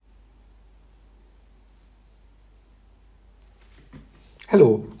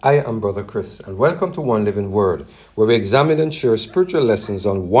Hello, I am Brother Chris, and welcome to One Living Word, where we examine and share spiritual lessons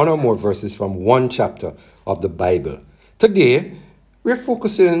on one or more verses from one chapter of the Bible. Today, we're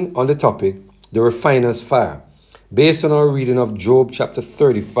focusing on the topic, the refiner's fire, based on our reading of Job chapter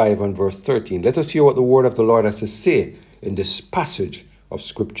 35 and verse 13. Let us hear what the word of the Lord has to say in this passage of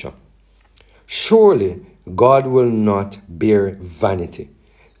Scripture. Surely God will not bear vanity,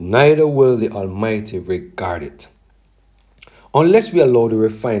 neither will the Almighty regard it. Unless we allow the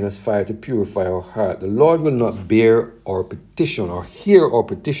refiner's fire to purify our heart, the Lord will not bear our petition or hear our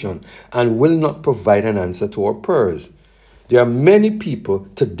petition and will not provide an answer to our prayers. There are many people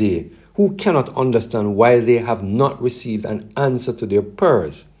today who cannot understand why they have not received an answer to their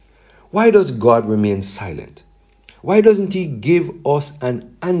prayers. Why does God remain silent? Why doesn't He give us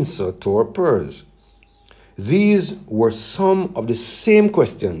an answer to our prayers? These were some of the same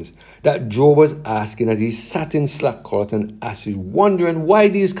questions that Job was asking as he sat in sackcloth and ashes, wondering why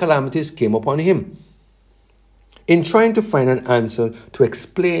these calamities came upon him. In trying to find an answer to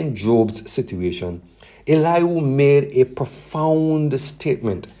explain Job's situation, Elihu made a profound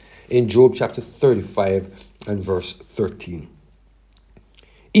statement in Job chapter 35 and verse 13.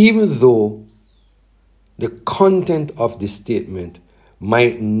 Even though the content of this statement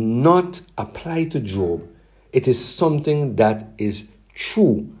might not apply to Job, it is something that is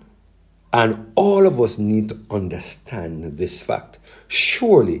true. And all of us need to understand this fact.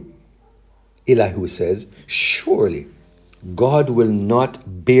 Surely, Elihu says, surely God will not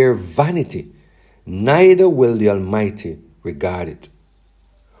bear vanity, neither will the Almighty regard it.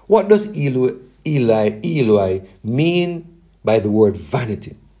 What does Eli mean by the word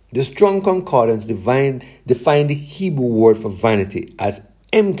vanity? The Strong Concordance define the Hebrew word for vanity as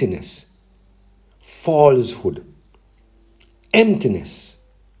emptiness, falsehood, emptiness,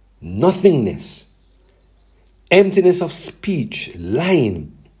 nothingness, emptiness of speech,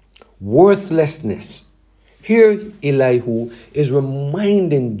 lying, worthlessness. Here, Elihu is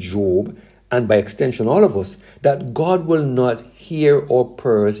reminding Job, and by extension all of us, that God will not hear our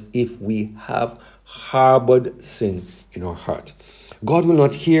prayers if we have harbored sin in our heart. God will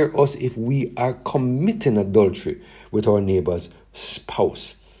not hear us if we are committing adultery with our neighbor's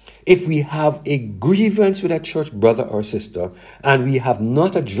spouse. If we have a grievance with a church brother or sister and we have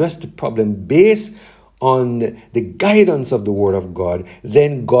not addressed the problem based on the guidance of the Word of God,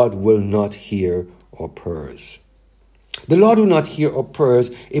 then God will not hear our prayers. The Lord will not hear our prayers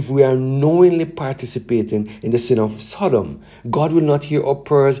if we are knowingly participating in the sin of Sodom. God will not hear our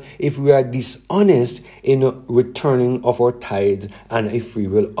prayers if we are dishonest in returning of our tithes and a free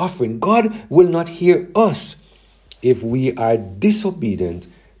will offering. God will not hear us if we are disobedient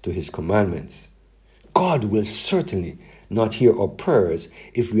to His commandments. God will certainly not hear our prayers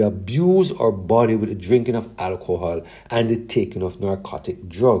if we abuse our body with the drinking of alcohol and the taking of narcotic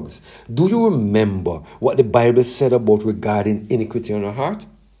drugs. Do you remember what the Bible said about regarding iniquity in our heart?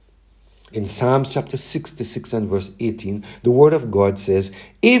 In Psalms chapter 66 and verse 18, the Word of God says,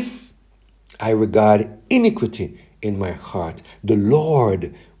 if I regard iniquity in my heart, the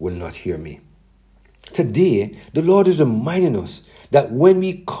Lord will not hear me. Today, the Lord is reminding us that when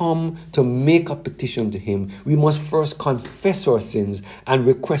we come to make a petition to Him, we must first confess our sins and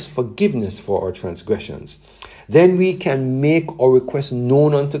request forgiveness for our transgressions. Then we can make our request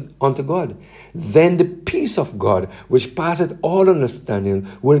known unto God. Then the peace of God, which passeth all understanding,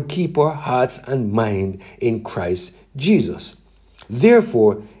 will keep our hearts and mind in Christ Jesus.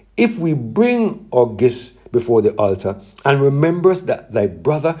 Therefore, if we bring our gifts before the altar and remembers that thy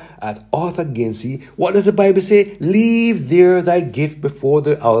brother hath aught against thee, what does the Bible say? Leave there thy gift before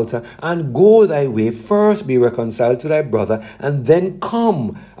the altar and go thy way. First be reconciled to thy brother and then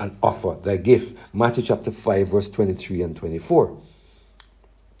come and offer thy gift. Matthew chapter 5 verse 23 and 24.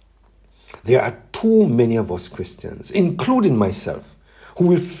 There are too many of us Christians, including myself,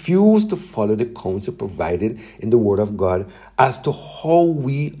 who refuse to follow the counsel provided in the Word of God as to how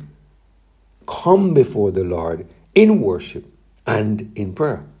we come before the Lord in worship and in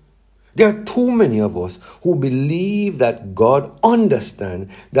prayer. There are too many of us who believe that God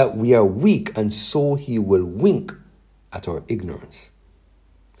understands that we are weak and so He will wink at our ignorance.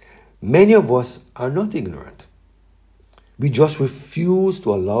 Many of us are not ignorant. We just refuse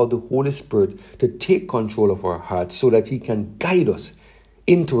to allow the Holy Spirit to take control of our hearts so that He can guide us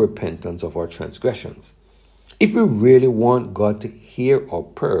into repentance of our transgressions. If we really want God to hear our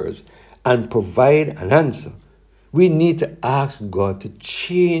prayers and provide an answer, we need to ask God to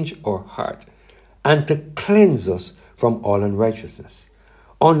change our heart and to cleanse us from all unrighteousness.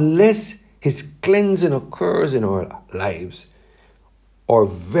 Unless His cleansing occurs in our lives, our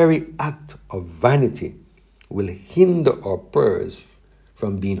very act of vanity will hinder our prayers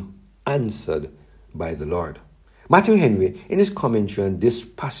from being answered by the Lord. Matthew Henry, in his commentary on this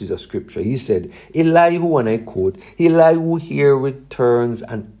passage of scripture, he said, Elihu, and I quote, Elihu here returns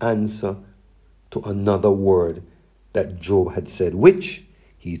an answer to another word that Job had said, which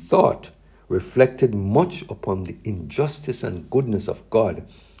he thought reflected much upon the injustice and goodness of God,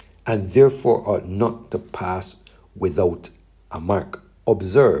 and therefore ought not to pass without a mark.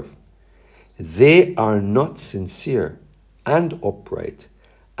 Observe, they are not sincere and upright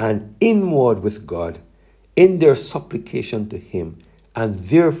and inward with God in their supplication to him, and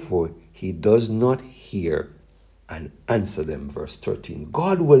therefore he does not hear and answer them. Verse 13.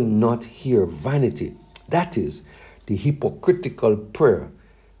 God will not hear vanity, that is, the hypocritical prayer,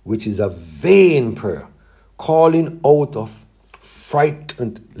 which is a vain prayer, calling out of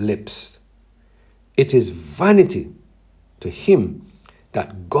frightened lips. It is vanity to him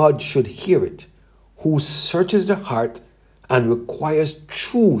that God should hear it, who searches the heart and requires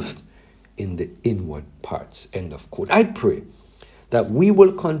truth in the inward parts. End of quote. I pray that we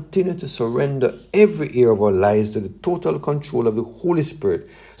will continue to surrender every area of our lives to the total control of the Holy Spirit,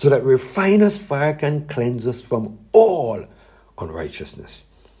 so that refiner's fire can cleanse us from all unrighteousness.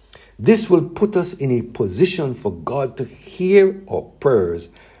 This will put us in a position for God to hear our prayers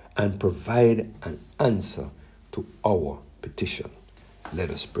and provide an answer to our petition. Let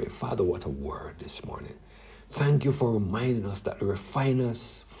us pray. Father, what a word this morning. Thank you for reminding us that the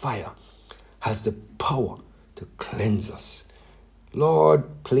refiner's fire has the power to cleanse us.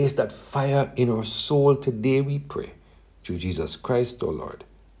 Lord, place that fire in our soul today, we pray. Through Jesus Christ, our Lord.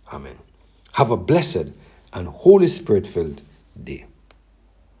 Amen. Have a blessed and Holy Spirit-filled day.